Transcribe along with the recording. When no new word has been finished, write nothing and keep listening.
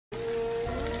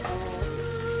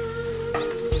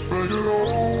Another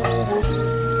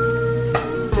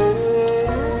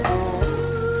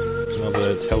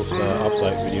Telstar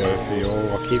update video for you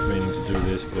all. I keep meaning to do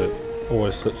this, but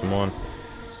always slips my mind.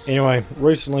 Anyway,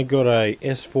 recently got a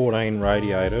S14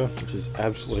 radiator, which is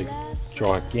absolutely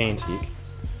gigantic.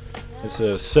 It's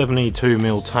a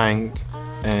 72mm tank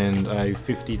and a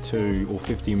 52 or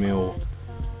 50mm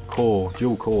core,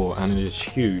 dual core, and it is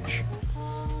huge.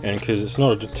 And because it's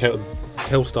not a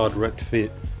Telstar direct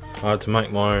fit, I had to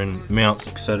make my own mounts,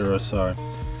 etc. So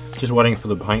just waiting for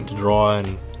the paint to dry,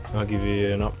 and I'll give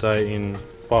you an update in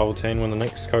 5 or 10 when the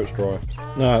next coat's dry.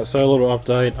 No, so a little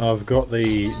update. I've got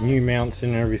the new mounts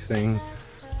and everything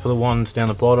for the ones down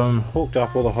the bottom, hooked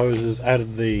up all the hoses,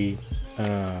 added the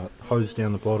hose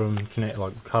down the bottom,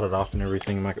 cut it up and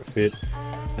everything, make it fit.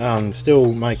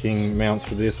 Still making mounts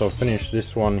for this. I've finished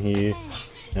this one here,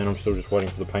 and I'm still just waiting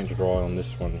for the paint to dry on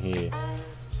this one here.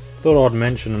 Thought I'd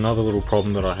mention another little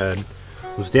problem that I had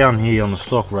was down here on the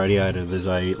stock radiator. There's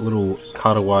a little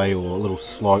cutaway or a little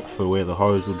slope for where the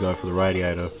hose would go for the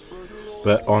radiator,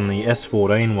 but on the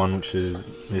S14 one, which is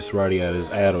this radiator's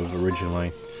out of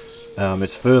originally,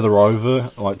 it's further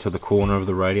over, like to the corner of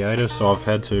the radiator, so I've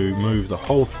had to move the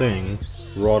whole thing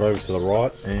right over to the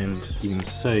right, and you can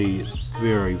see it's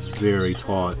very, very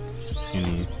tight in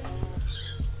here.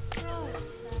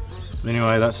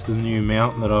 Anyway, that's the new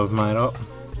mount that I've made up.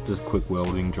 Just a quick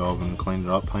welding job and cleaned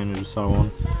it up, painted and so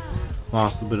on.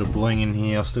 Last bit of bling in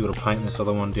here. I still got to paint this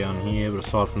other one down here, but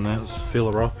aside from that, let's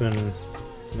fill her up, and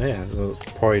yeah, it'll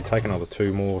probably take another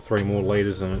 2 more, 3 more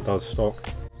litres than it does stock.